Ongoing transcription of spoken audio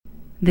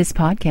This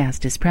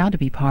podcast is proud to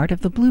be part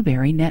of the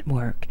Blueberry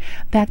Network.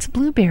 That's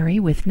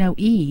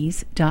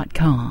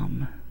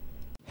blueberrywithnoease.com.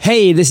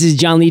 Hey, this is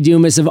John Lee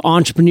Dumas of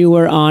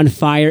Entrepreneur on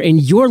Fire,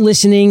 and you're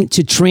listening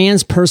to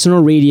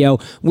Transpersonal Radio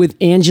with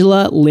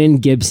Angela Lynn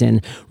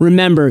Gibson.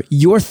 Remember,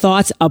 your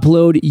thoughts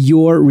upload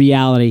your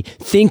reality.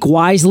 Think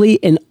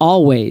wisely and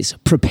always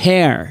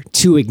prepare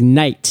to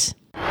ignite.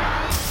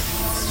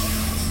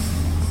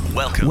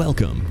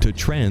 Welcome to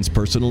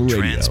Transpersonal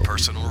Radio.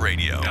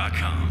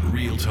 TranspersonalRadio.com.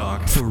 Real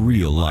talk for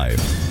real life.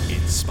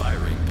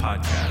 Inspiring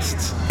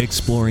podcasts.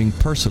 Exploring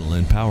personal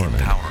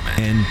empowerment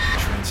and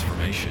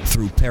transformation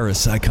through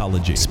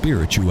parapsychology,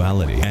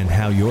 spirituality, and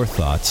how your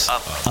thoughts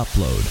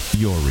upload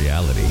your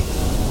reality.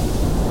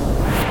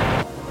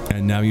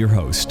 And now your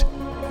host,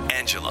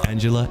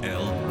 Angela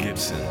L.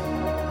 Gibson.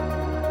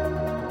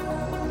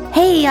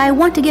 Hey, I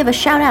want to give a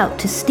shout out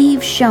to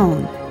Steve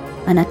Schoen,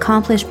 an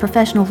accomplished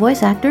professional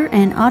voice actor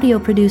and audio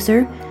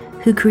producer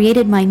who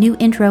created my new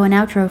intro and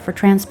outro for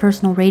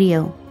Transpersonal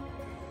Radio.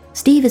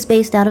 Steve is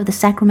based out of the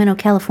Sacramento,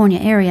 California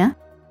area.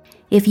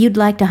 If you'd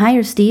like to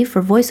hire Steve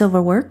for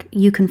voiceover work,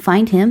 you can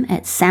find him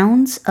at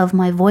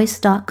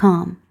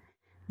soundsofmyvoice.com.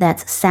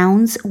 That's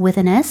sounds with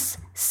an S,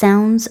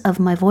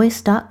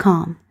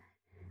 soundsofmyvoice.com.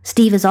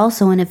 Steve is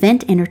also an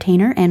event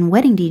entertainer and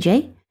wedding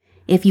DJ.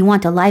 If you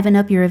want to liven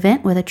up your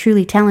event with a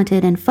truly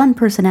talented and fun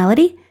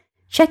personality,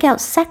 check out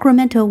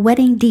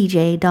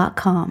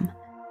sacramentoweddingdj.com.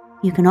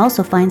 You can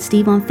also find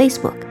Steve on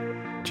Facebook.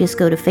 Just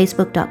go to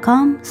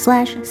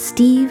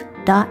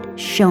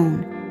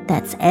facebook.com/steve.schoen.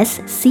 That's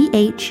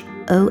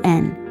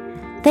SCHON.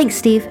 Thanks,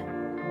 Steve.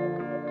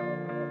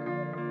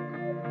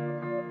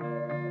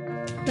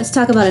 Let's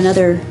talk about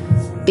another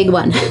big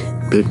one.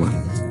 Big one.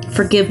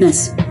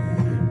 Forgiveness.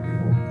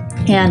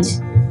 And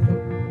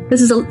this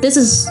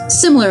is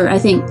similar, I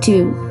think,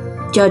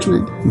 to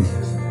judgment.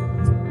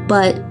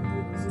 But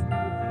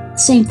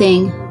same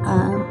thing.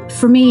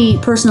 For me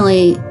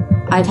personally,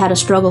 I've had a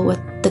struggle with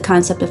the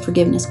concept of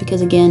forgiveness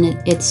because,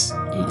 again, it's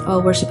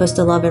we're supposed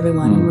to love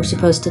everyone and we're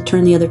supposed to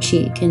turn the other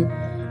cheek, and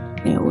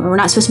we're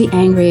not supposed to be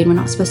angry and we're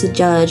not supposed to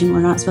judge and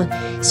we're not supposed.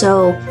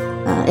 So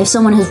if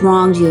someone has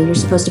wronged you, you're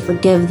supposed to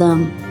forgive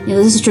them.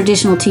 This is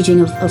traditional teaching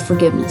of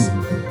forgiveness.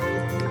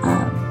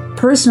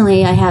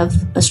 Personally, I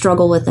have a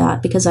struggle with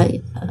that because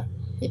I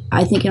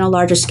think on a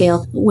larger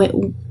scale,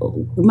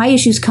 my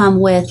issues come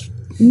with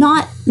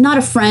not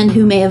a friend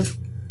who may have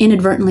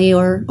inadvertently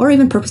or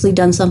even purposely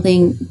done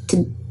something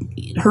to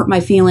hurt my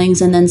feelings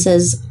and then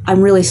says,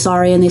 I'm really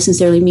sorry, and they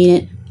sincerely mean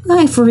it.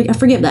 I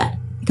forgive that.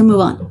 I can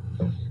move on.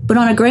 But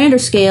on a grander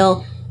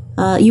scale,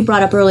 you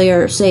brought up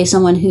earlier, say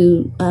someone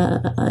who,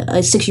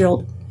 a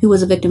 6-year-old who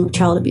was a victim of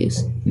child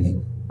abuse,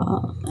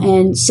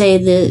 and say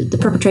the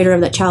perpetrator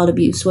of that child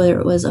abuse, whether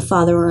it was a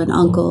father or an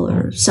uncle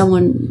or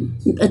someone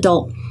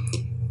adult,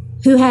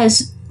 who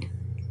has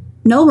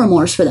no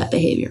remorse for that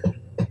behavior,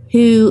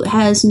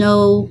 who's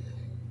not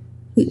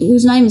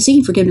even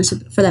seeking forgiveness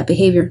for that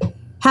behavior.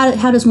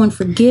 How does one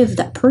forgive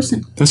that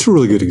person? That's a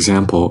really good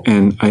example.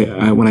 And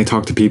I when I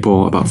talk to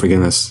people about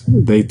forgiveness,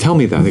 they tell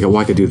me that. They go,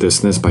 well, I could do this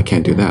and this, but I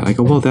can't do that. I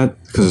go, well,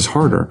 because it's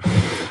harder.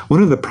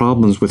 One of the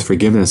problems with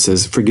forgiveness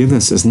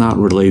is not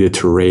related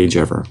to rage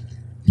ever.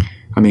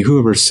 I mean,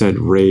 whoever said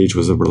rage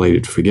was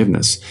related to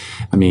forgiveness?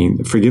 I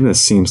mean,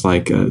 forgiveness seems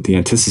like the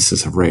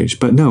antithesis of rage.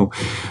 But no,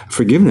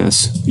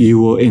 forgiveness,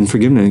 in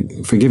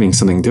forgiving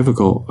something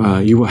difficult,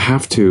 you will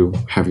have to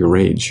have your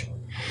rage.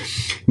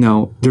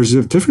 Now, there's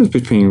a difference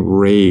between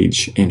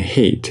rage and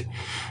hate.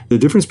 The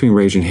difference between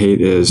rage and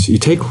hate is you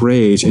take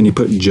rage and you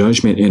put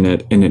judgment in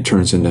it, and it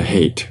turns into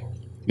hate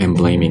and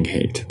blaming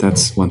hate.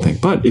 That's one thing.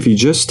 But if you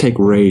just take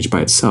rage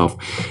by itself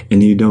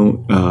and you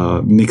don't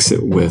mix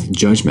it with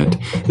judgment,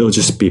 it'll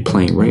just be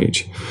plain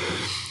rage.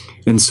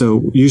 And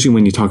so usually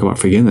when you talk about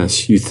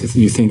forgiveness, you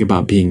think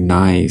about being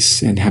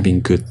nice and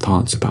having good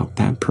thoughts about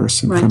that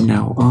person from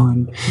now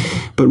on.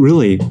 But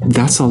really,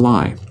 that's a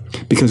lie.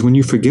 Because when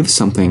you forgive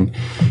something,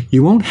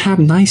 you won't have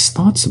nice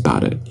thoughts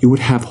about it. You would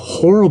have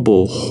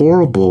horrible,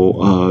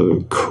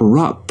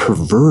 corrupt,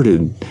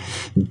 perverted,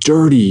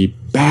 dirty,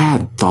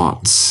 bad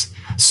thoughts.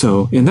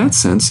 So in that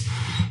sense,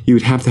 you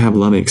would have to have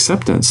loving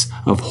acceptance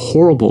of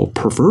horrible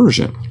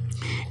perversion.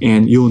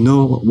 And you'll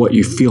know what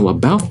you feel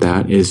about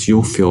that is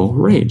you'll feel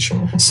rage.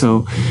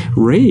 So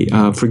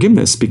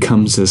forgiveness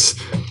becomes this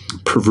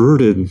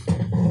perverted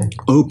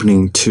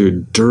opening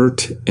to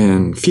dirt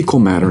and fecal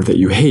matter that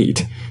you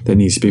hate that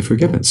needs to be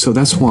forgiven. So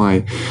that's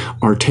why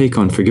our take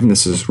on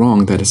forgiveness is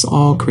wrong, that it's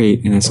all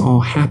great and it's all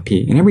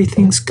happy and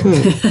everything's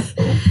good.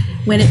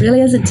 When it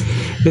really isn't.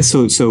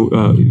 So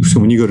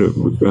when you go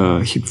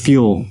to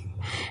feel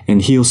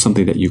and heal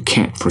something that you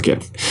can't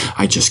forgive,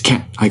 I just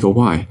can't. I go,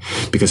 why?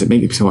 Because it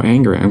makes me so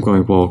angry. I'm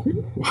going, well,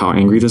 how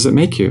angry does it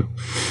make you?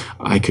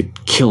 I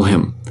could kill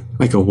him.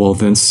 I go, well,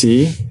 then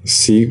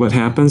see what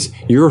happens?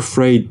 You're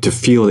afraid to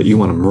feel that you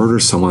want to murder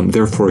someone.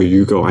 Therefore,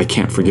 you go, I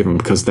can't forgive him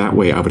because that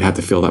way I would have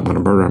to feel that I'm going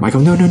to murder him. I go,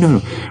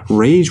 no.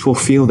 Rage will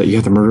feel that you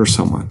have to murder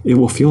someone. It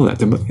will feel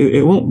that.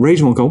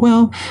 Rage won't go,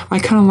 well, I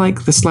kind of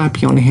like the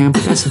slap you on the hand,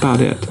 but that's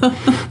about it.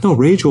 No,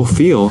 rage will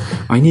feel,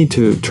 I need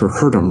to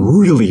hurt him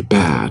really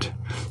bad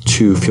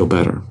to feel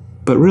better.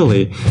 But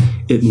really,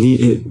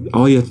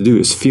 all you have to do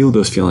is feel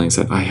those feelings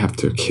that I have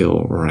to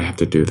kill or I have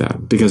to do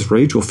that, because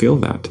rage will feel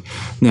that.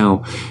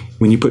 Now,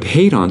 when you put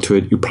hate onto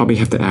it, you probably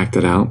have to act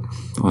it out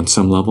on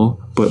some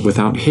level. But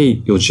without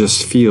hate, you'll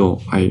just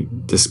feel,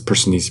 this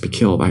person needs to be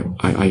killed.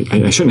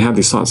 I shouldn't have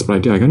these thoughts, but I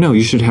do. I go, no,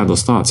 you should have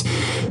those thoughts,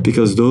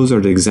 because those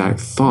are the exact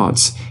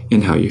thoughts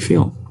in how you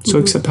feel. So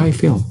accept how you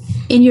feel.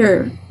 In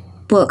your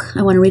book,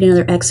 I want to read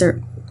another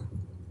excerpt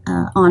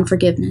on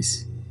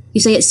forgiveness.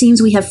 You say, it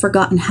seems we have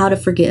forgotten how to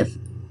forgive.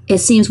 It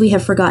seems we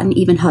have forgotten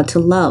even how to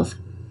love.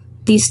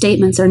 These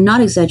statements are not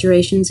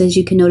exaggerations, as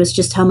you can notice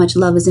just how much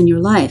love is in your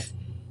life.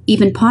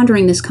 Even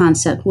pondering this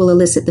concept will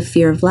elicit the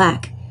fear of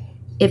lack.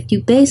 If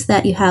you base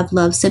that you have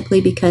love simply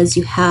because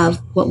you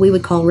have what we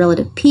would call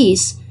relative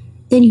peace,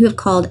 then you have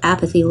called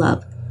apathy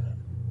love.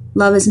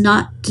 Love is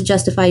not to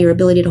justify your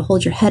ability to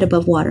hold your head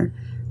above water.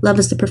 Love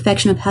is the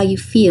perfection of how you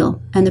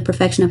feel and the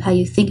perfection of how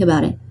you think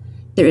about it.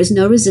 There is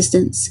no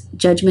resistance,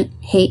 judgment,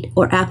 hate,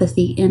 or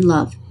apathy in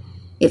love.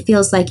 It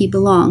feels like you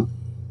belong,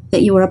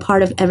 that you are a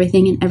part of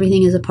everything and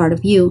everything is a part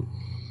of you.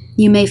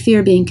 You may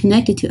fear being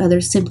connected to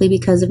others simply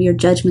because of your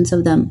judgments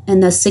of them,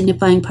 and thus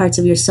signifying parts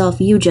of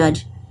yourself you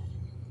judge.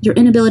 Your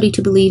inability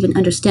to believe and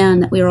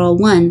understand that we are all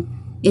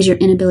one is your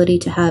inability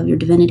to have your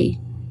divinity.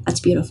 That's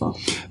beautiful.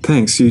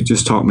 Thanks. You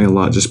just taught me a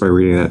lot just by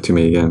reading that to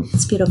me again.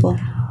 It's beautiful.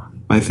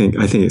 I think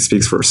it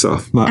speaks for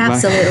itself.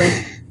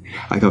 Absolutely.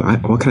 I go,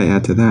 what can I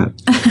add to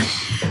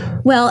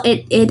that? Well,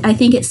 I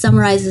think it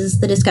summarizes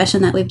the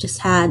discussion that we've just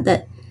had,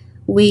 that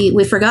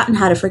we've forgotten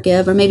how to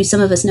forgive, or maybe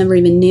some of us never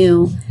even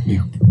knew.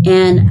 Yeah.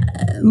 And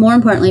more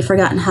importantly,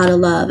 forgotten how to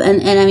love.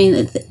 And I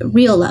mean,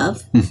 real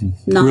love.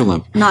 Mm-hmm. Real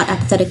love. Not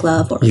apathetic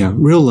love.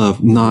 Real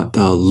love, not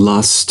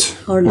lust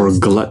or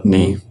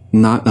gluttony.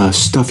 Not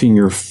stuffing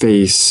your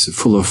face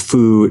full of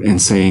food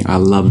and saying, I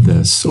love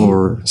this,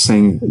 or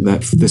saying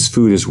that this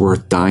food is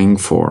worth dying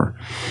for.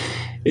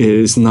 It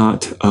is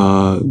not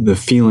the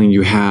feeling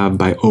you have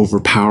by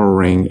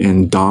overpowering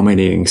and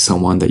dominating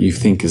someone that you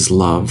think is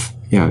love.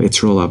 Yeah,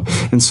 it's real love.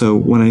 And so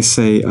when I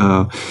say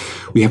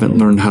we haven't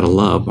learned how to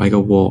love, I go,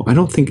 well, I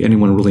don't think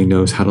anyone really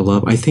knows how to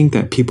love. I think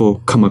that people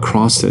come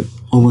across it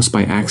almost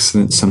by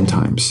accident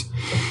sometimes.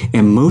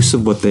 And most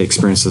of what they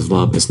experience as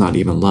love is not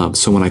even love.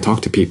 So when I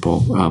talk to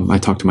people, I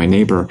talk to my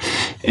neighbor,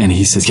 and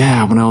he says,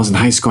 yeah, when I was in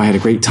high school, I had a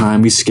great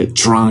time. We used to get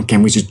drunk,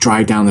 and we just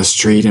drive down the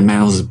street, and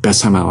man, it was the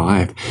best time of my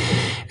life.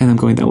 And I'm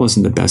going, that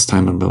wasn't the best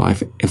time of my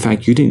life. In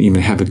fact, you didn't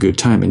even have a good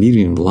time, and you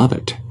didn't even love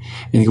it.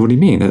 And he go, what do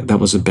you mean? That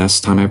was the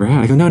best time I ever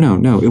had? I go,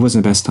 no, it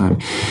wasn't the best time.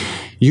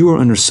 You were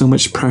under so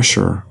much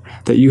pressure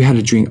that you had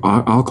to drink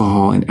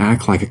alcohol and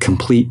act like a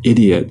complete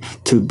idiot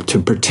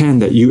to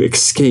pretend that you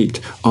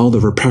escaped all the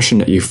repression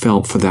that you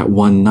felt for that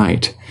one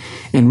night.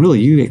 And really,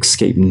 you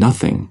escaped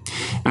nothing.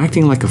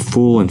 Acting like a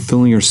fool and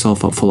filling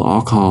yourself up full of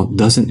alcohol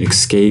doesn't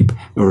escape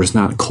or is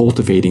not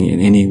cultivating in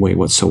any way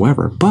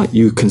whatsoever. But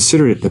you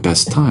considered it the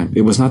best time.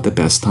 It was not the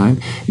best time.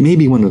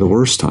 Maybe one of the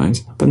worst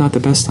times, but not the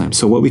best time.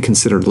 So what we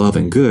consider love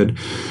and good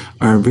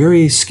are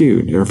very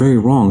skewed. They're very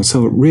wrong.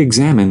 So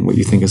re-examine what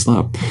you think is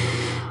love.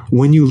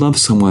 When you love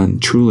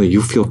someone, truly,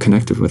 you feel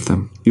connected with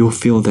them. You'll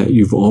feel that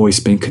you've always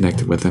been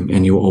connected with them,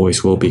 and you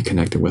always will be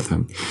connected with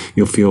them.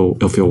 It'll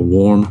feel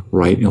warm,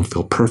 right? It'll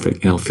feel perfect,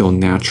 and it'll feel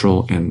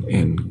natural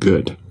and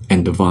good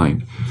and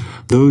divine.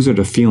 Those are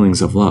the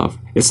feelings of love.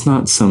 It's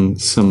not some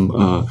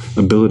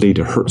ability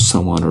to hurt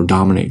someone or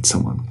dominate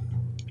someone.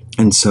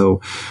 And so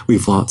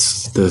we've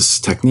lost this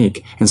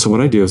technique. And so what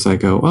I do is I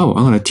go, I'm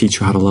going to teach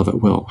you how to love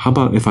at will.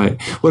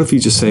 What if you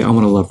just say, I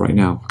want to love right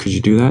now? Could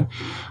you do that?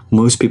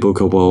 Most people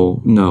go,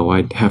 well, no,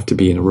 I'd have to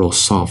be in a real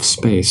soft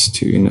space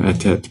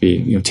I'd have to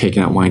be,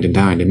 taken out, wined and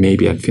dined, and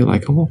maybe I'd feel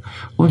like, why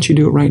don't you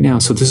do it right now?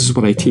 So this is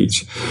what I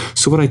teach.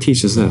 So what I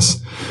teach is this.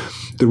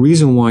 The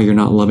reason why you're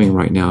not loving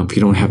right now, if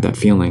you don't have that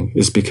feeling,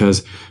 is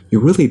because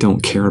you really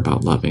don't care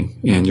about loving,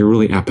 and you're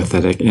really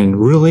apathetic, and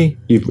really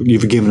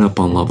you've given up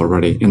on love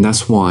already, and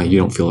that's why you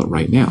don't feel it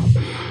right now.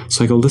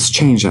 So I go, let's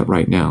change that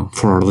right now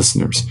for our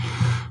listeners.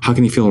 How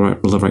can you feel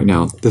love right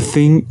now? The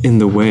thing in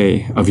the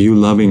way of you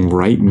loving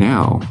right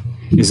now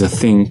is a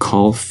thing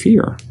called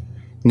fear.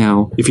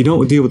 Now, if you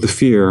don't deal with the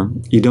fear,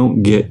 you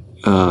don't get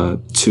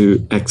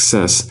to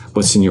access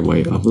what's in your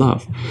way of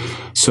love.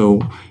 So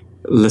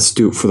let's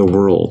do it for the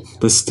world.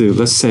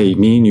 Let's say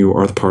me and you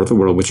are the part of the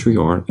world, which we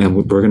are, and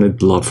we're going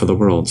to love for the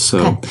world.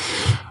 So,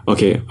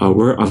 okay,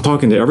 I'm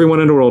talking to everyone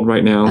in the world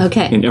right now.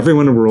 Okay. And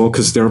everyone in the world,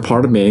 because they're a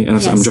part of me, and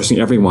I'm addressing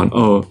everyone.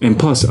 Oh, and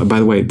plus, by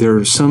the way, there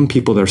are some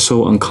people that are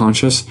so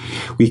unconscious,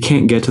 we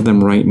can't get to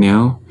them right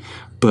now,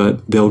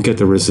 but they'll get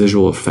the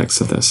residual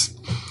effects of this.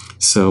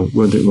 So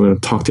we're going to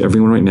talk to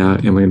everyone right now,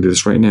 and we're going to do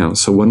this right now.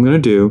 So what I'm going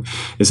to do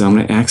is I'm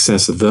going to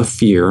access the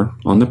fear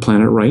on the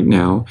planet right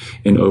now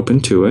and open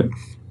to it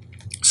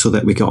so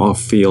that we can all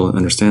feel and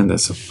understand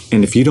this.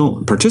 And if you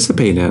don't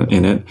participate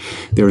in it,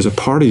 there's a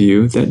part of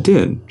you that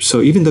did.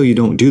 So even though you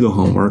don't do the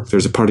homework,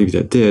 there's a part of you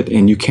that did,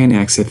 and you can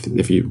access it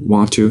if you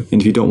want to,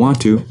 and if you don't want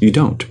to, you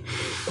don't.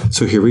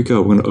 So here we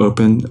go. We're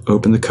going to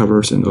open the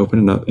covers and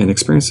open it up and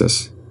experience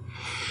this.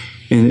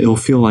 And it'll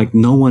feel like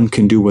no one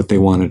can do what they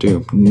want to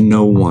do.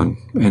 No one.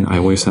 And I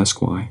always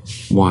ask why.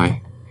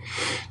 Why?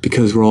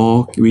 Because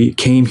we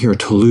came here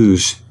to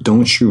lose.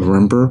 Don't you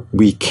remember?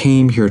 We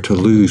came here to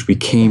lose. We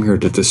came here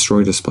to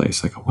destroy this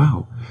place. I go,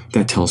 wow,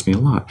 that tells me a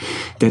lot.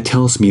 That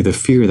tells me the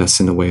fear that's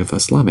in the way of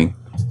us loving.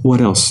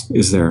 What else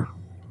is there?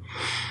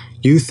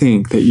 You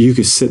think that you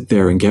could sit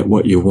there and get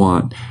what you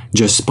want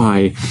just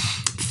by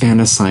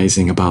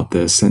fantasizing about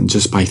this and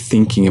just by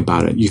thinking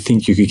about it. You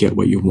think you could get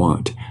what you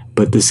want.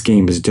 But this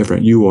game is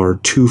different. You are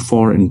too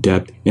far in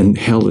depth, and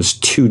hell is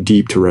too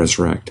deep to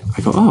resurrect.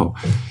 I go, oh,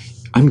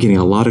 I'm getting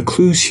a lot of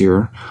clues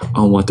here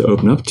on what to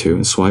open up to,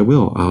 and so I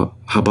will.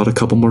 How about a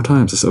couple more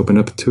times? Let's open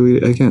up to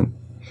it again.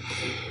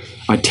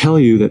 I tell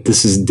you that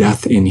this is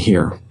death in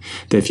here.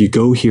 That if you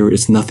go here,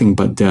 it's nothing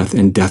but death,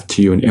 and death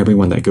to you and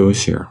everyone that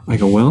goes here. I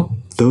go, well,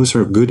 those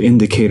are good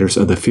indicators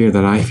of the fear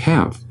that I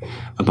have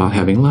about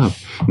having love.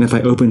 And if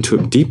I open to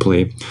it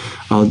deeply,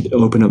 I'll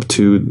open up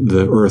to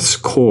the earth's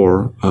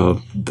core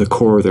of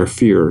their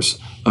fears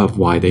of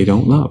why they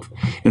don't love.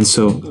 And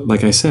so,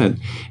 like I said,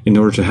 in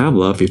order to have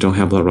love, if you don't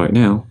have love right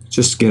now,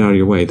 just get out of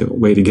your way. The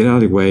way to get out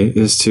of your way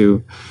is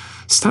to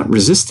stop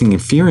resisting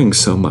and fearing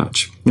so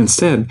much.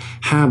 Instead,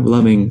 have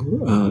loving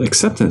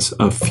acceptance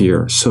of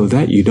fear so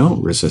that you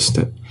don't resist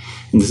it.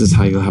 And this is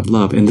how you'll have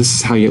love. And this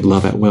is how you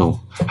love at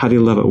will. How do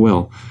you love at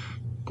will?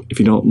 If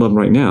you don't love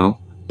right now,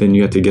 then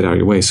you have to get out of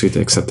your way. So you have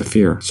to accept the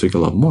fear so you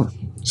can love more.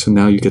 So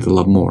now you get to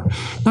love more.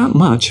 Not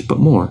much, but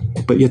more.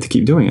 But you have to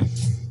keep doing it.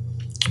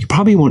 You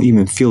probably won't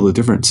even feel the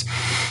difference.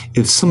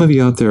 If some of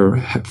you out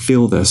there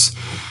feel this,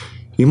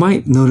 you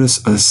might notice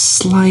a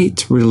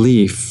slight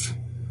relief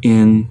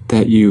in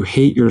that you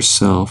hate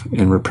yourself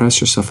and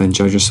repress yourself and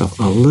judge yourself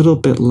a little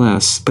bit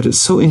less, but it's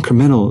so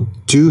incremental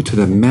due to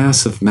the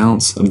massive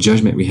amounts of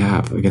judgment we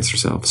have against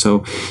ourselves.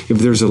 So if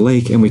there's a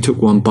lake and we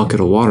took one bucket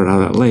of water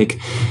out of that lake,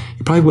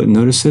 you probably wouldn't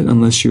notice it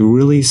unless you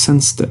really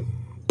sensed it,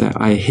 that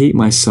I hate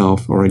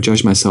myself or I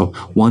judge myself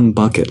one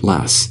bucket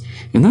less.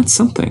 And that's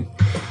something.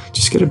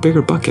 Just get a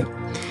bigger bucket,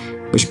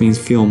 which means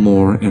feel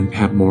more and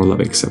have more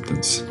love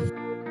acceptance.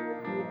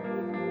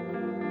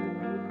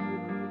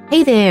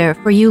 Hey there,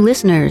 for you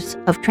listeners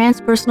of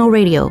Transpersonal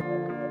Radio.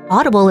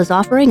 Audible is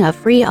offering a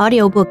free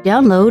audiobook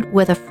download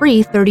with a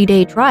free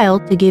 30-day trial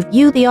to give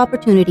you the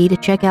opportunity to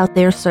check out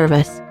their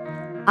service.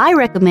 I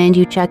recommend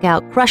you check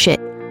out Crush It,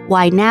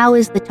 Why Now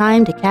is the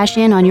Time to Cash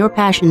In on Your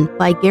Passion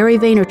by Gary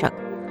Vaynerchuk,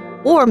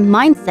 or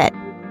Mindset,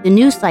 The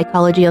New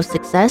Psychology of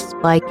Success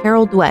by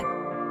Carol Dweck.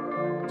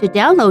 To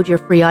download your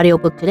free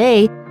audiobook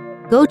today,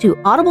 go to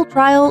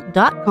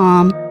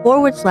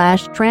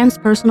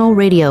audibletrial.com/transpersonal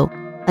radio.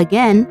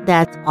 Again,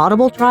 that's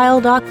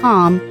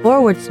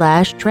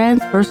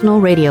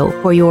audibletrial.com/transpersonal radio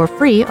for your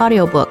free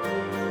audiobook.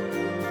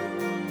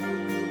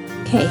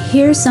 Okay,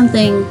 here's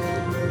something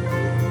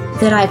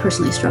that I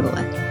personally struggle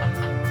with.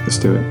 Let's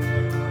do it.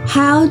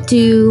 How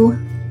do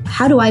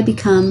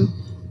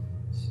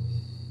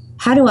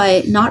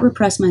I not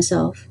repress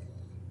myself,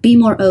 be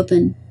more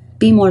open,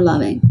 be more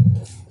loving,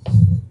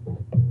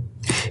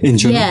 in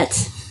general,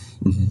 yet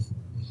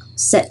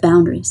set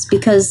boundaries?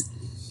 Because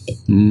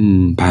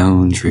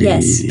boundaries.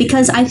 Yes,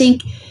 because I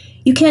think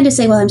you can't just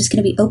say, well, I'm just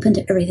going to be open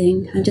to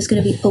everything. I'm just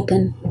going to be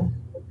open.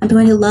 I'm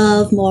going to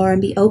love more and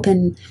be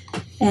open.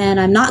 And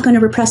I'm not going to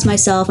repress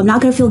myself. I'm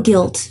not going to feel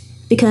guilt.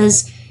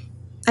 Because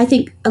I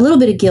think a little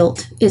bit of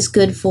guilt is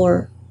good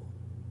for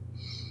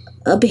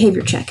a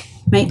behavior check,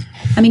 right?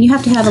 I mean, you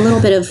have to have a little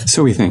bit of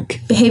so we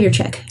think behavior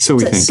check. So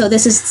we think. So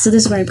this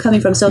is where I'm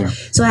coming from. So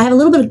I have a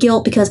little bit of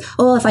guilt because,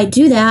 if I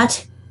do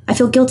that, I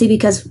feel guilty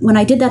because when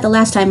I did that the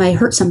last time, I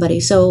hurt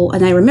somebody.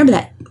 And I remember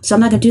that. So I'm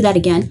not going to do that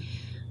again.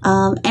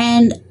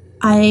 And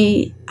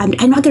I'm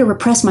not going to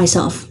repress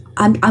myself.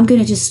 I'm going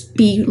to just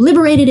be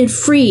liberated and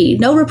free.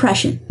 No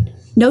repression,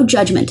 no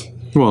judgment.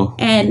 Well,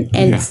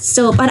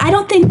 but I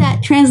don't think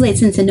that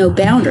translates into no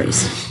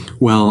boundaries.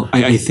 Well,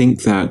 I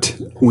think that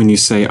when you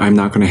say I'm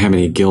not going to have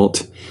any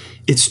guilt,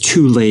 it's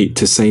too late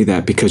to say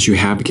that because you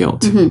have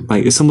guilt. Mm-hmm.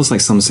 Like it's almost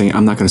like someone saying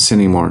I'm not going to sin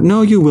anymore.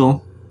 No, you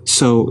will.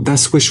 So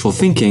that's wishful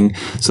thinking.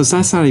 So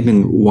that's not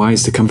even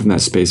wise to come from that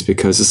space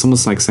because it's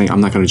almost like saying,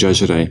 I'm not going to judge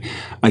today.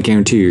 I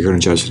guarantee you're going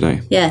to judge today.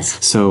 Yes.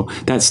 So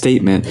that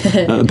statement,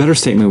 a better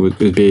statement would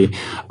be,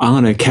 I'm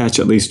going to catch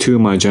at least 2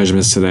 of my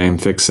judgments today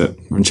and fix it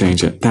and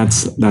change it.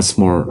 That's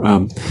more.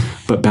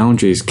 But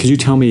boundaries, could you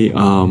tell me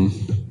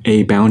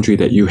a boundary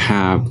that you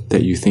have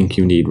that you think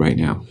you need right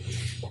now?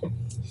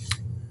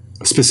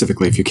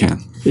 Specifically, if you can.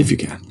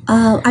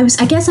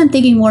 I guess I'm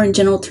thinking more in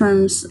general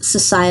terms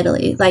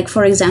societally. Like,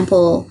 for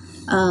example,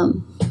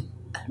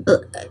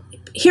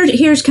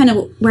 here's kind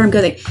of where I'm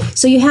going.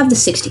 So you have the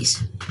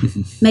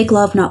 60s, make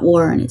love, not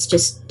war, and it's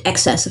just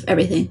excess of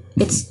everything.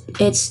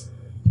 It's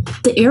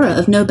the era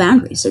of no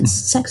boundaries. It's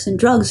sex and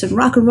drugs and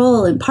rock and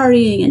roll and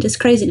partying and just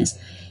craziness.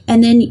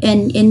 And then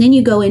then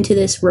you go into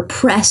this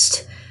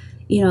repressed,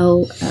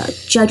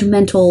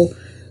 judgmental,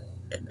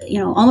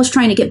 almost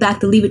trying to get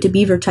back the Leave It to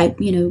Beaver type,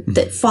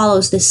 that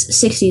follows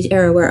this 60s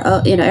era where,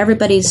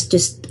 everybody's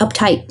just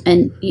uptight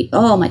and,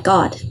 oh my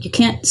God, you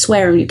can't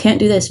swear and you can't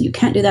do this and you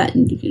can't do that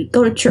and you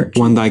go to church.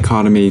 One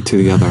dichotomy to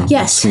the other.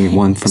 Yes.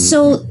 One from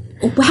so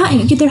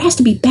there has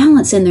to be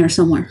balance in there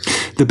somewhere.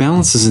 The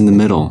balance is in the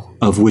middle,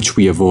 of which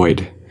we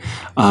avoid.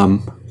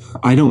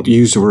 I don't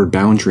use the word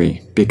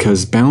boundary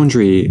because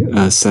boundary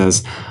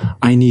says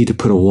I need to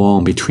put a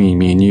wall between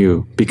me and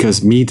you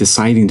because me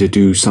deciding to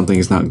do something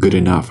is not good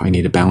enough. I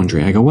need a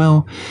boundary. I go,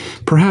 well,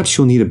 perhaps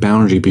you'll need a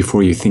boundary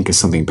before you think of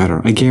something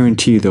better. I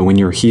guarantee you, though, when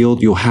you're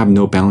healed, you'll have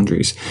no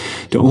boundaries.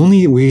 The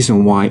only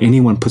reason why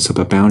anyone puts up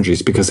a boundary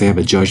is because they have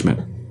a judgment.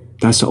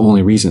 That's the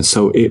only reason.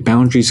 So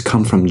boundaries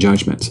come from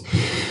judgments.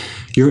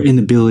 Your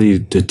inability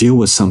to deal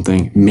with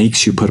something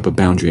makes you put up a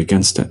boundary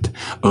against it.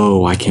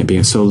 Oh, I can't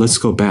be. So let's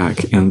go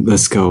back and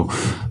let's go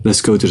to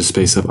the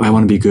space of I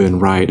want to be good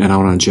and right and I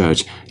want to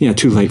judge. Yeah,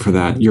 too late for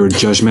that. You're a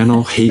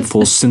judgmental,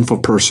 hateful, sinful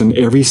person.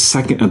 Every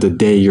second of the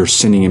day you're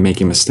sinning and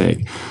making a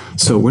mistake.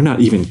 So we're not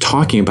even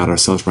talking about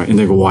ourselves right. And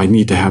they go, well, I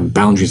need to have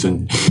boundaries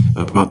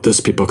about this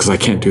people because I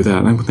can't do that.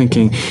 And I'm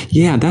thinking,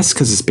 yeah, that's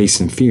because it's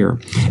based in fear.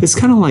 It's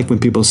kind of like when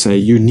people say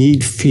you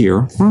need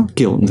fear, or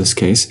guilt in this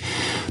case,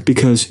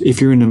 because if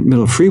you're in the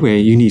middle of a freeway,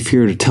 you need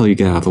fear to tell you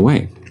to get out of the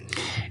way.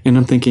 And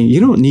I'm thinking, you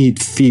don't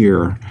need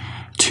fear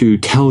to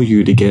tell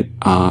you to get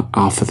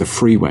off of the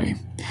freeway.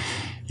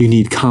 You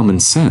need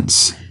common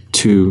sense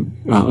to,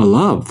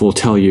 love will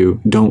tell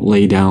you don't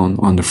lay down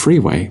on the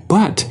freeway.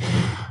 But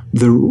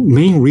the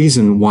main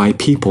reason why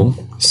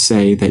people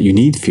say that you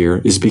need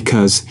fear is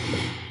because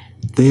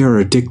they are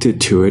addicted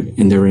to it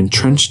and they're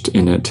entrenched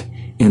in it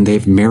and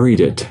they've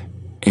married it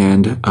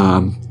and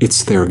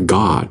it's their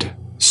God.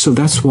 So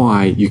that's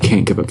why you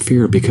can't give up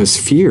fear, because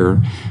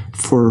fear,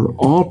 for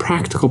all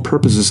practical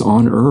purposes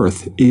on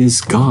earth,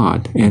 is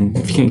God. And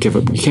if you can't give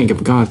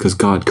up God because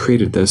God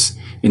created this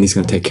and he's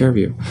going to take care of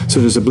you. So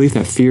there's a belief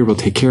that fear will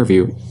take care of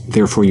you,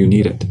 therefore you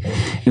need it.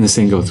 And the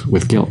same goes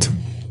with guilt.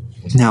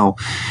 Now,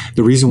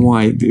 the reason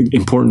why the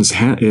importance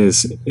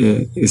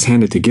is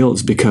handed to guilt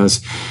is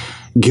because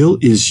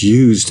guilt is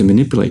used to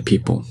manipulate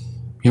people.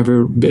 You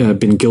ever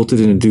been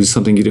guilted into doing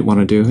something you didn't want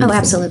to do? Oh,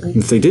 absolutely.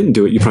 If they didn't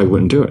do it, you probably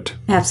wouldn't do it.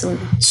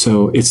 Absolutely.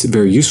 So it's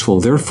very useful.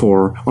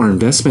 Therefore, our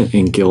investment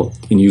in guilt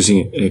and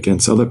using it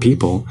against other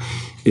people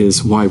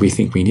is why we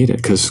think we need it.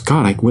 Because,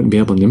 God, I wouldn't be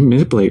able to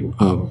manipulate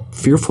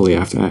fearfully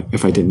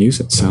if I didn't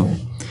use it. So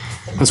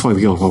that's why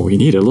we go, well, we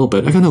need it a little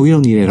bit. I go, no, we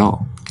don't need it at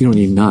all. You don't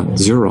need none.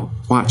 Zero.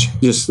 Watch.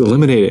 Just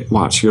eliminate it.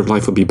 Watch. Your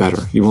life will be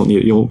better. You won't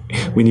need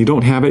it. When you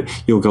don't have it,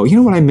 you'll go, you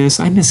know what I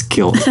miss? I miss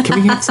guilt.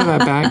 Can we have some of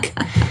that back?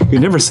 You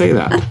never say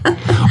that.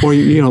 Or,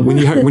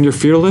 when you're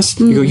fearless,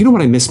 you go, you know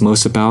what I miss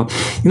most about?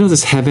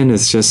 This heaven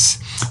is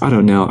just, I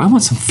don't know. I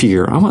want some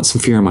fear. I want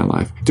some fear in my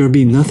life. There would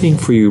be nothing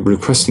for you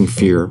requesting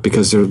fear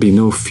because there would be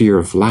no fear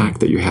of lack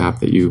that you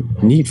have that you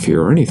need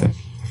fear or anything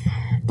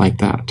like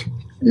that.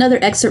 Another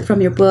excerpt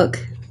from your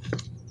book.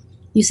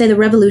 You say the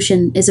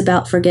revolution is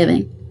about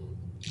forgiving.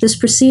 This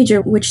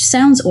procedure, which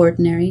sounds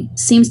ordinary,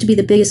 seems to be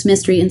the biggest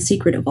mystery and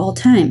secret of all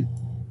time.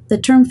 The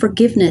term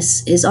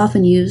forgiveness is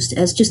often used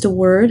as just a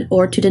word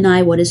or to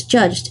deny what is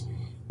judged,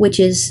 which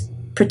is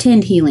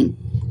pretend healing.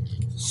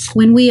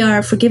 When we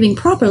are forgiving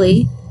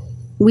properly,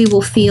 we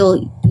will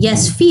feel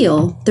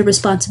the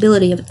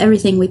responsibility of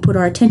everything we put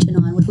our attention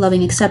on with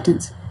loving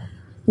acceptance.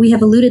 We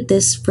have eluded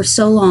this for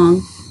so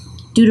long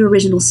due to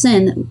original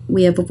sin that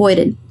we have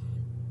avoided.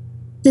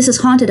 This has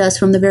haunted us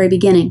from the very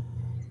beginning.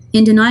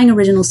 In denying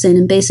original sin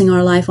and basing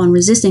our life on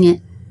resisting it,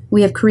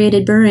 we have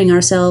created burying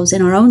ourselves in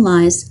our own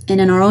lies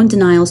and in our own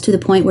denials to the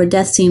point where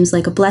death seems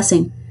like a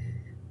blessing.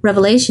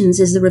 Revelations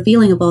is the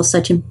revealing of all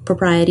such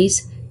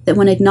improprieties that,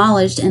 when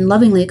acknowledged and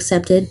lovingly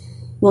accepted,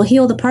 will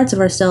heal the parts of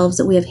ourselves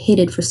that we have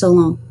hated for so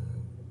long.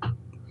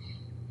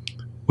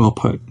 Well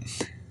put.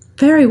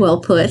 Very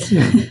well put.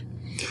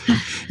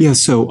 Yeah,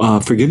 so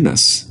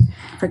forgiveness.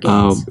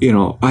 Forgiveness.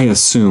 I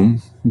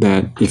assume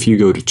that if you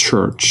go to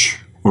church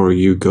or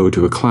you go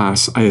to a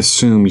class, I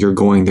assume you're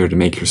going there to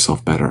make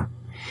yourself better.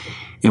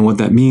 And what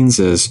that means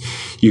is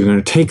you're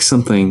going to take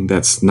something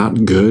that's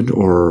not good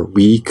or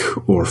weak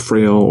or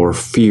frail or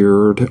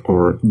feared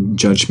or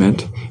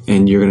judgment,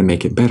 and you're going to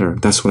make it better.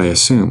 That's what I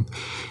assume.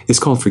 It's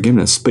called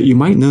forgiveness. But you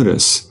might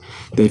notice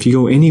that if you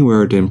go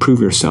anywhere to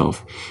improve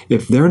yourself,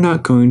 if they're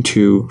not going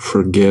to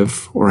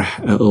forgive or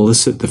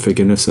elicit the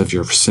forgiveness of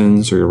your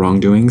sins or your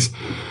wrongdoings,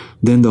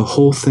 then the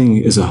whole thing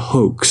is a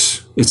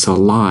hoax. It's a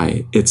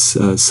lie. It's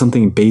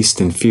something based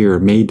in fear,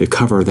 made to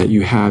cover that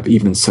you have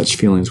even such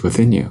feelings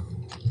within you.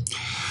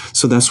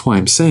 So that's why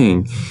I'm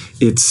saying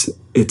it's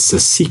a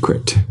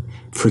secret.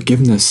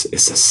 Forgiveness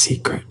is a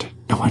secret.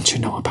 No one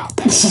should know about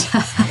this.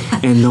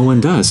 And no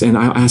one does. And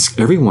I ask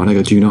everyone, I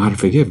go, do you know how to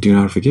forgive? Do you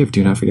know how to forgive? Do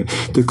you know how to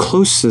forgive? The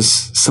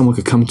closest someone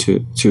could come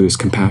to is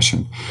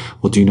compassion.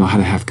 Well, do you know how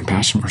to have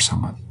compassion for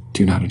someone?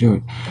 Do you know how to do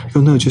it? I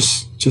go, no,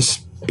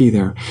 just be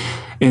there.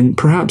 And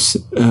perhaps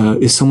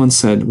if someone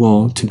said,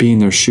 well, to be in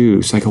their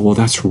shoes, I go, well,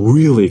 that's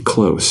really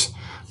close.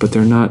 But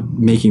they're not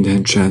making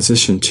the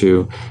transition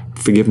to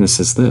forgiveness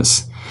as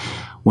this.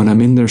 When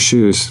I'm in their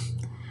shoes,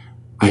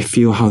 I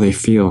feel how they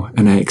feel,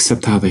 and I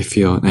accept how they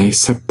feel, and I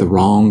accept the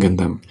wrong in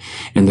them,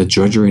 and the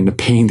drudgery and the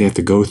pain they have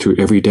to go through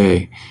every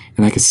day.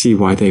 And I can see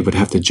why they would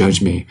have to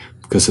judge me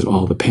because of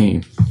all the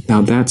pain.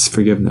 Now that's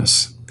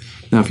forgiveness.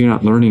 Now, if you're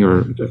not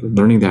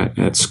learning that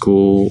at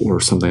school or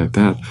something like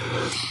that,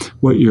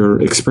 what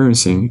you're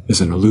experiencing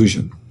is an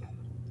illusion.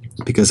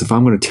 Because if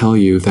I'm going to tell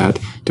you that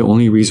the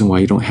only reason why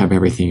you don't have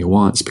everything you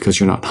want is because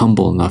you're not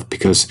humble enough,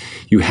 because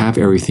you have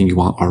everything you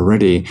want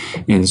already,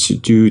 and it's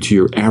due to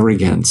your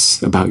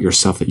arrogance about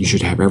yourself that you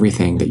should have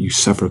everything, that you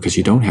suffer because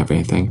you don't have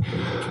anything,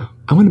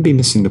 I'm going to be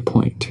missing the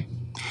point.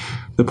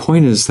 The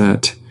point is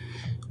that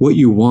what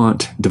you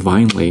want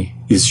divinely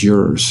is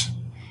yours.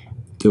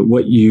 The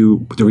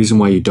reason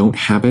why you don't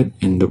have it,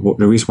 and the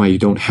reason why you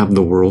don't have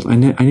the world, I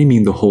didn't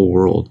mean the whole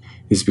world,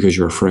 is because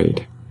you're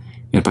afraid.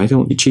 And if I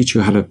don't teach you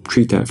how to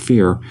treat that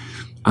fear,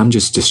 I'm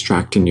just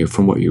distracting you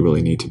from what you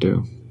really need to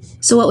do.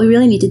 So what we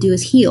really need to do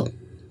is heal.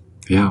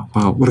 Yeah,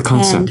 wow, what a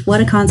concept. And what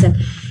a concept.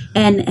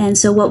 And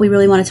so what we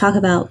really want to talk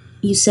about,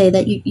 you say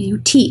that you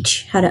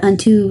teach how to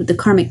undo the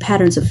karmic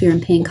patterns of fear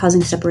and pain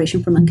causing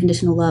separation from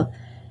unconditional love.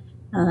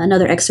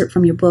 Another excerpt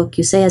from your book,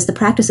 you say, as the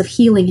practice of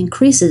healing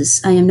increases,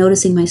 I am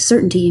noticing my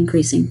certainty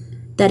increasing.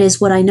 That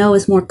is, what I know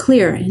is more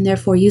clear and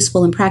therefore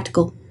useful and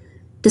practical.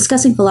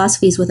 Discussing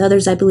philosophies with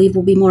others, I believe,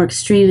 will be more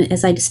extreme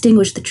as I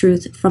distinguish the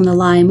truth from the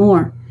lie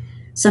more.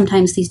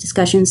 Sometimes these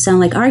discussions sound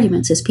like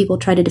arguments as people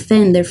try to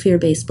defend their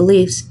fear-based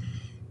beliefs,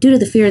 due to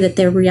the fear that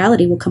their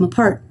reality will come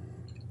apart.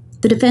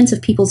 The defense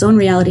of people's own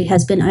reality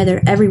has been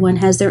either everyone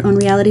has their own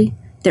reality,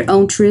 their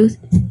own truth,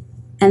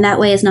 and that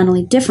way is not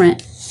only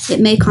different, it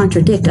may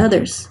contradict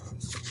others,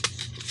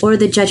 or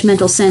the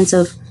judgmental sense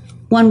of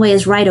one way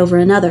is right over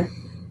another.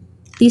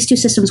 These two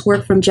systems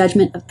work from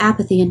judgment of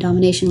apathy and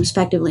domination,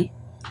 respectively.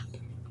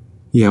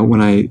 Yeah,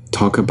 when I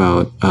talk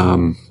about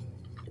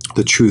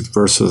the truth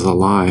versus a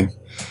lie,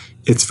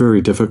 it's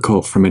very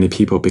difficult for many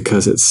people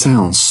because it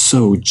sounds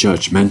so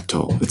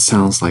judgmental. It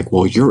sounds like,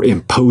 well, you're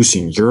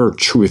imposing your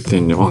truth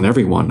on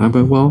everyone. I'm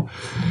like, well,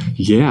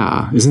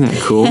 yeah, isn't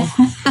that cool?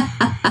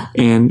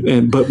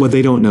 But what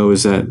they don't know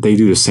is that they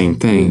do the same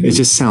thing. It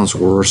just sounds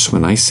worse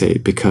when I say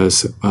it,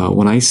 because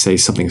when I say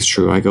something's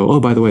true, I go, oh,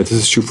 by the way, this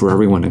is true for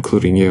everyone,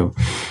 including you.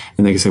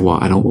 And they can say, well,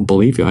 I don't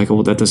believe you. I go,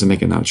 well, that doesn't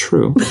make it not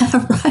true.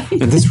 Right.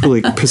 And this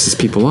really pisses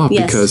people off.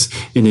 Yes. Because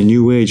in the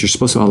new age, you're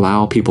supposed to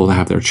allow people to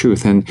have their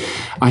truth. And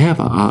I have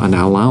an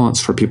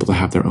allowance for people to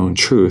have their own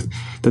truth.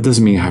 That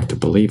doesn't mean I have to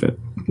believe it.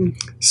 Mm-hmm.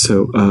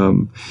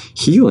 So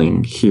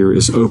healing here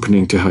is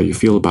opening to how you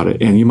feel about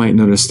it. And you might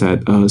notice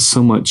that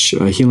so much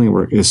healing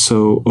work is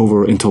so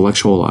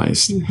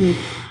over-intellectualized. Mm-hmm.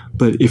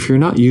 But if you're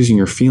not using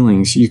your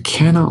feelings, you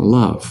cannot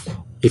love.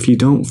 If you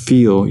don't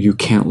feel, you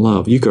can't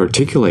love. You can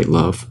articulate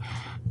love,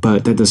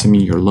 but that doesn't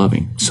mean you're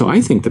loving. So I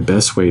think the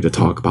best way to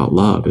talk about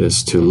love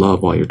is to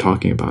love while you're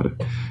talking about it.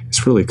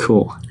 It's really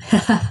cool.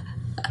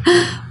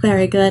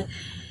 Very good.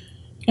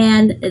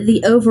 And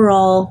the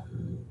overall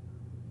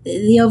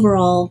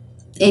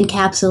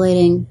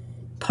encapsulating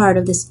part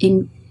of this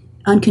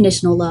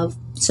unconditional love,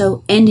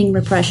 so ending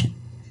repression,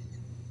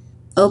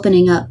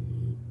 opening up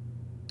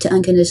to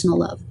unconditional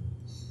love,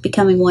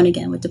 becoming one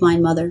again with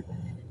Divine Mother,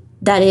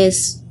 that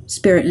is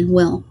spirit and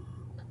will.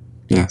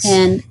 Yes.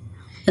 And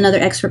another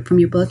excerpt from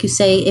your book, you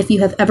say, if you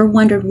have ever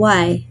wondered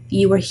why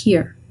you are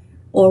here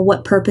or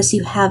what purpose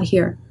you have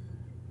here,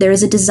 there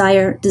is a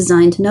desire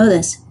designed to know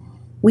this.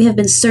 We have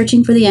been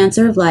searching for the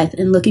answer of life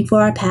and looking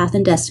for our path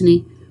and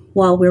destiny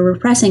while we're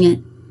repressing it.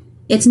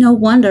 It's no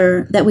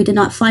wonder that we did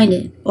not find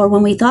it, or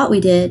when we thought we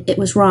did, it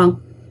was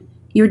wrong.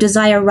 Your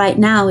desire right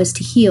now is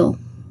to heal,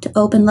 to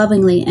open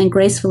lovingly and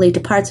gracefully to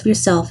parts of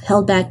yourself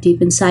held back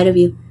deep inside of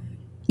you.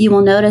 You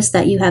will notice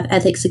that you have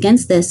ethics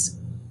against this,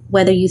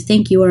 whether you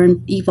think you are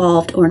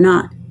evolved or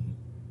not.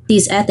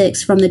 These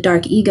ethics from the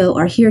dark ego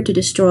are here to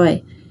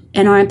destroy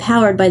and are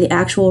empowered by the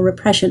actual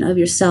repression of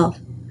yourself.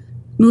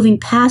 Moving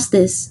past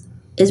this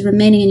is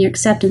remaining in your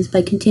acceptance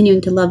by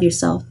continuing to love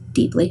yourself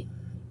deeply.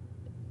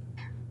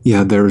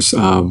 Yeah, there's,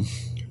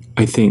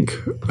 I think,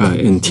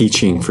 in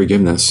teaching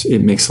forgiveness, it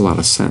makes a lot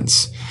of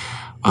sense.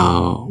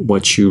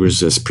 What you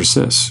resist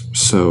persists.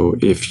 So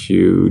if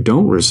you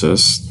don't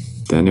resist,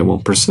 then it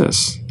won't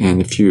persist. And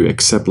if you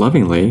accept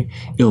lovingly,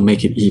 it'll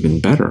make it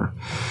even better.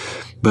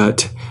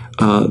 But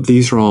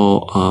these are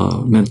all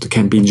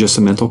can be just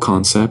a mental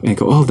concept and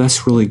go, oh,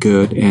 that's really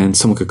good. And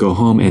someone could go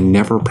home and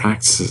never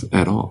practice it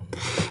at all.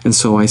 And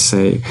so I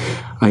say,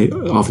 I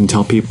often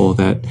tell people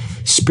that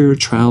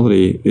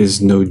spirituality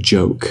is no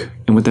joke.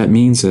 And what that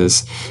means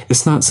is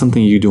it's not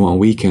something you do on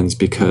weekends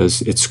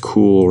because it's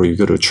cool or you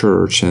go to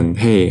church and,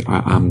 hey,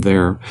 I'm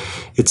there.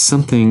 It's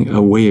something,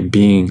 a way of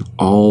being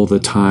all the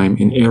time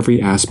in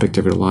every aspect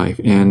of your life.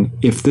 And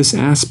if this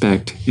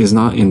aspect is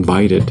not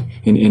invited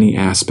in any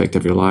aspect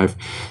of your life,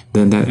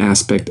 then that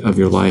aspect of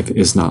your life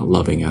is not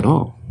loving at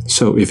all.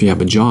 So if you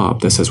have a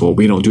job that says, well,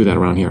 we don't do that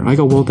around here, I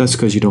go, well, that's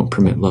because you don't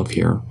permit love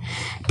here.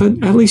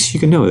 But at least you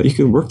can know that. You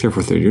can work there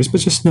for 30 years,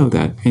 but just know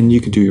that, and you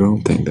can do your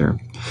own thing there.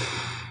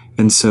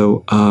 And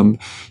so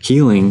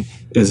healing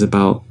is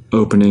about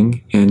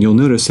opening, and you'll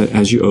notice that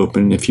as you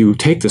open, if you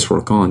take this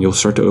work on, you'll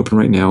start to open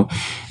right now,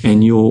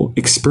 and you'll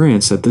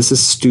experience that this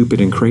is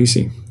stupid and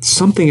crazy.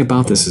 Something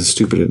about this is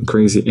stupid and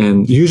crazy,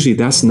 and usually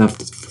that's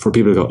enough for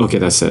people to go, okay,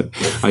 that's it.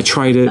 I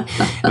tried it.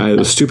 It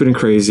was stupid and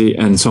crazy,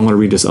 and so I'm going to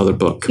read this other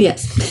book.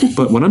 Yes.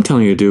 But what I'm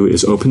telling you to do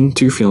is open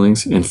to your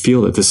feelings and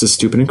feel that this is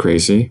stupid and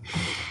crazy,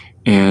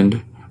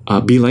 and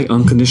be like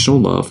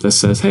unconditional love that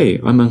says, hey,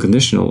 I'm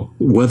unconditional.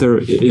 Whether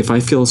if I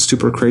feel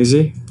stupid or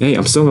crazy, hey,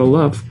 I'm still going to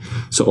love.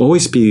 So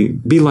always be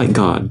like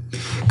God.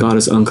 God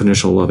is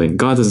unconditional loving.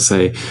 God doesn't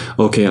say,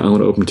 okay, I'm going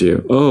to open to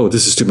you. Oh,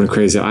 this is stupid and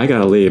crazy. I got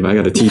to leave. I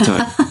got a tea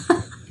time.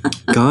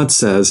 God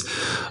says,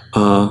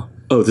 oh,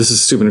 this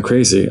is stupid and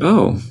crazy.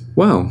 Oh,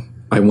 wow.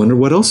 I wonder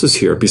what else is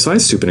here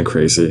besides stupid and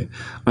crazy.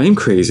 I am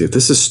crazy.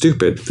 This is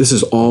stupid. This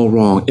is all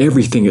wrong.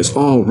 Everything is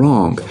all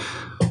wrong.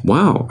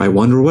 Wow, I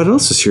wonder what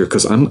else is here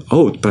because by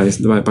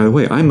the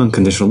way, I'm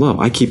unconditional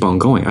love. I keep on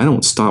going. I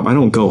don't stop. I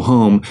don't go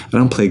home. I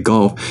don't play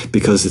golf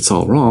because it's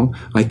all wrong.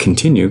 I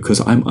continue because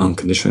I'm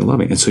unconditionally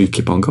loving. And so you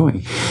keep on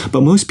going.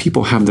 But most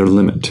people have their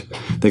limit.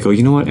 They go,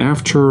 you know what?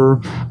 After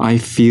I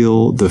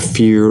feel the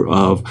fear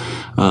of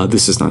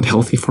this is not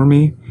healthy for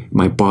me,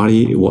 my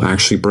body will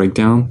actually break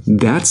down.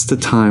 That's the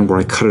time where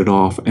I cut it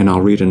off and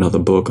I'll read another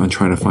book on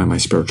trying to find my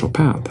spiritual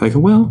path. I go,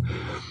 well,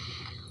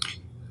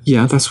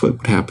 yeah, that's what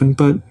would happen,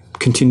 but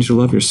continue to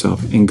love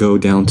yourself and go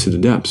down to the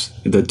depths.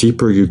 The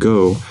deeper you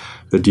go,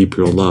 the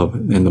deeper you'll love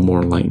and the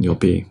more enlightened you'll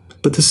be.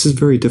 But this is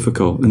very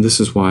difficult, and this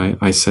is why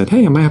I said,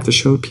 hey, I might have to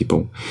show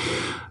people.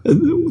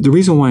 The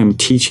reason why I'm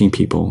teaching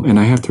people, and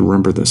I have to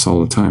remember this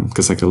all the time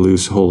because I could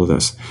lose hold of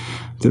this.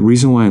 The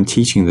reason why I'm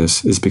teaching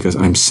this is because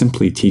I'm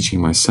simply teaching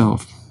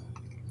myself.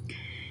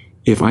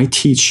 If I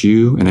teach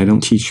you and I don't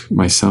teach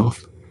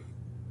myself,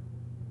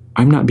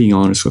 I'm not being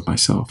honest with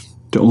myself.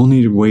 The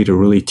only way to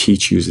really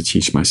teach you is to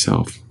teach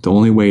myself. The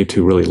only way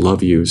to really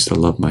love you is to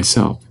love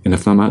myself. And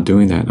if I'm not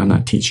doing that, I'm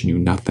not teaching you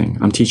nothing.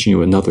 I'm teaching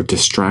you another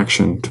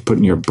distraction to put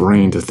in your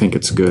brain to think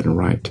it's good and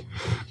right.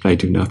 But I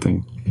do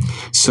nothing.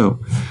 So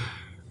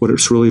what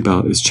it's really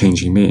about is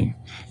changing me.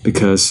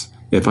 Because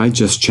if I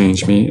just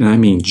change me, and I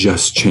mean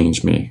just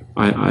change me,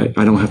 I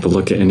don't have to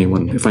look at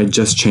anyone. If I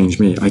just change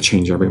me, I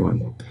change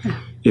everyone.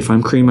 If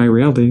I'm creating my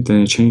reality,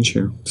 then I change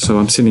you. So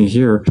I'm sitting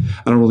here.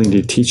 I don't really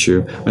need to teach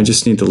you. I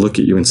just need to look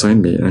at you inside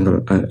me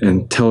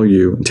and tell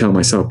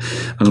myself,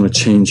 I'm going to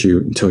change you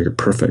until you're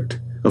perfect.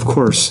 Of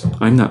course,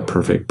 I'm not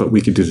perfect, but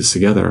we could do this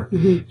together.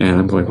 Mm-hmm. And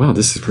I'm going, wow,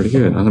 this is pretty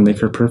good. I'm going to make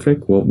her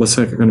perfect. Well, what's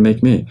that going to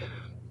make me?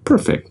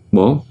 Perfect.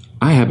 Well,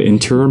 I have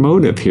interior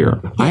motive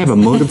here. I have a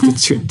motive.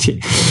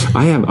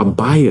 I have a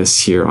bias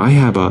here. I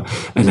have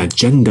an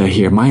agenda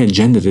here. My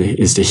agenda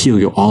is to heal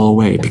you all the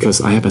way because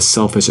I have a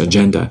selfish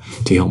agenda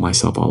to heal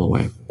myself all the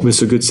way.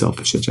 It's a good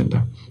selfish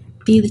agenda.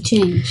 Be the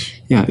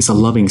change. Yeah, it's a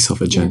loving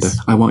self agenda. Yes.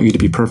 I want you to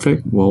be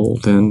perfect. Well,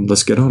 then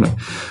let's get on it.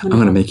 I'm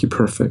going to make you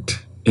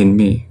perfect in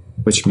me,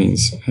 which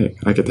means, hey,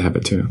 I get to have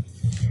it too.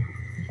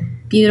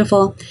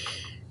 Beautiful.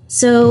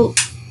 So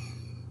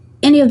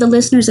any of the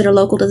listeners that are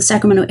local to the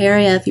Sacramento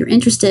area, if you're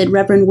interested,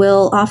 Reverend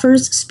Will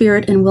offers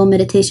spirit and will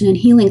meditation and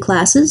healing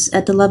classes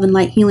at the Love and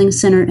Light Healing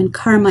Center in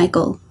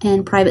Carmichael,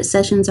 and private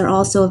sessions are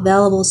also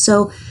available.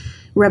 So,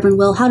 Reverend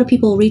Will, how do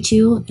people reach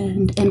you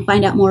and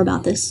find out more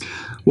about this?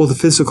 Well, the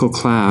physical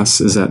class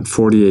is at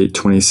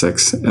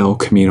 4826 El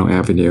Camino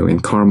Avenue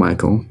in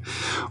Carmichael.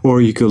 Or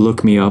you could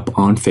look me up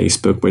on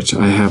Facebook, which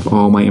I have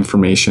all my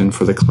information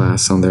for the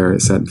class on there.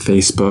 It's at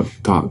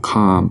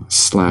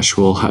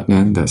facebook.com/Will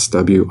Huttunen. That's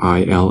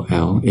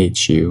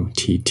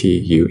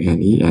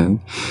WILLHUTTUNEN.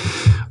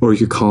 Or you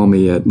could call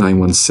me at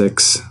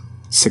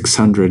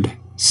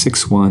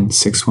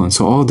 916-600-6161.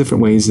 So all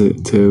different ways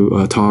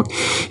to talk.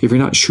 If you're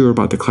not sure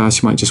about the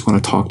class, you might just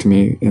want to talk to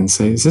me and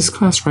say, is this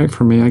class right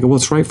for me? I go, well,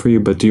 it's right for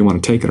you, but do you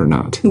want to take it or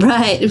not?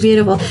 Right.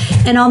 Beautiful.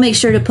 And I'll make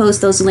sure to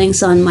post those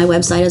links on my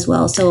website as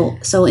well. So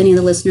any of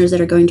the listeners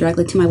that are going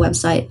directly to my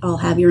website, I'll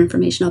have your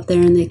information up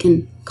there and they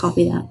can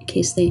copy that in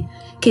case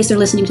they're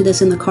listening to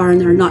this in the car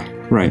and they're not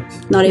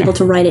able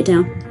to write it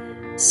down.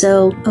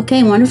 So,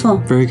 okay, wonderful.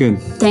 Very good.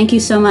 Thank you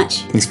so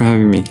much. Thanks for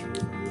having me.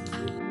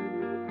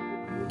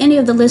 Any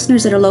of the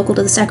listeners that are local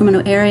to the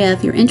Sacramento area,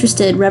 if you're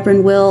interested,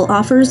 Reverend Will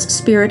offers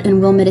spirit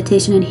and will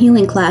meditation and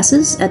healing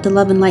classes at the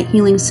Love and Light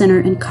Healing Center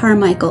in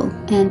Carmichael,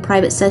 and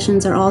private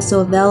sessions are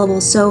also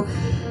available. So,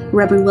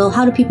 Reverend Will,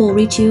 how do people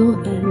reach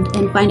you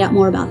and find out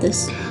more about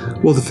this?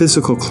 Well, the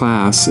physical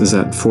class is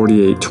at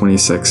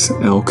 4826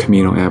 El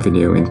Camino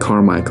Avenue in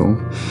Carmichael.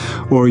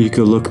 Or you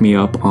could look me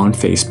up on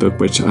Facebook,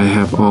 which I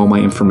have all my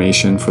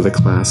information for the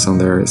class on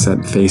there. It's at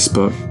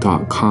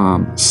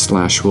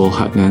facebook.com/Will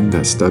Huttunen.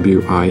 That's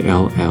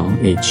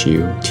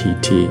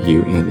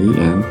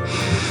WILLHUTTUNEN.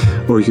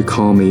 Or you could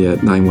call me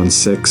at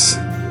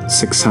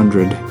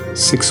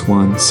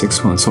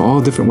 916-600-6161. So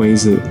all different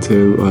ways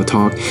to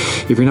talk.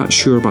 If you're not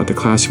sure about the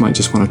class, you might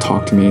just want to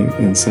talk to me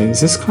and say, is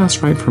this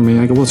class right for me?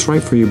 I go, well, it's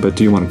right for you, but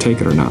do you want to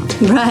take it or not?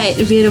 Right,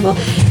 beautiful.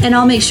 And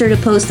I'll make sure to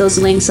post those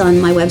links on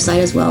my website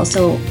as well.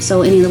 So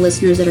any of the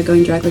listeners that are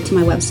going directly to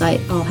my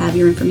website, I'll have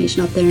your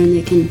information up there and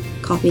they can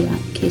copy that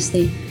in case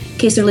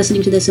they're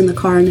listening to this in the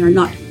car and they're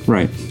not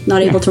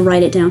able to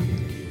write it down.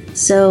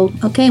 So,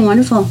 okay,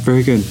 wonderful.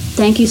 Very good.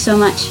 Thank you so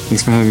much.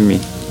 Thanks for having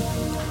me.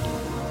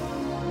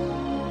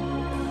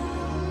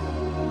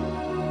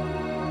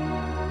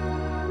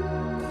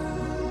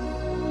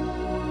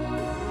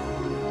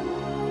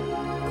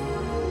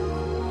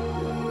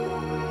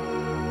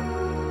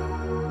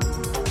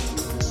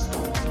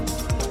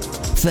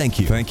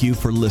 Thank you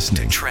for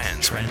listening to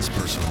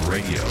Transpersonal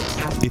Radio.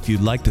 If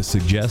you'd like to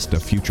suggest a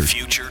future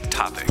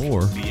topic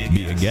or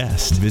be a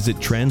guest, visit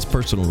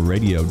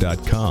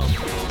transpersonalradio.com.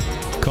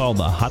 Call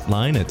the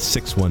hotline at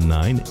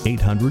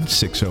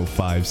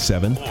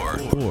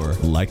 619-800-6057 or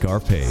like our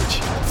page,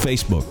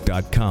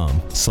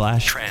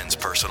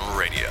 facebook.com/Transpersonal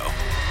Radio.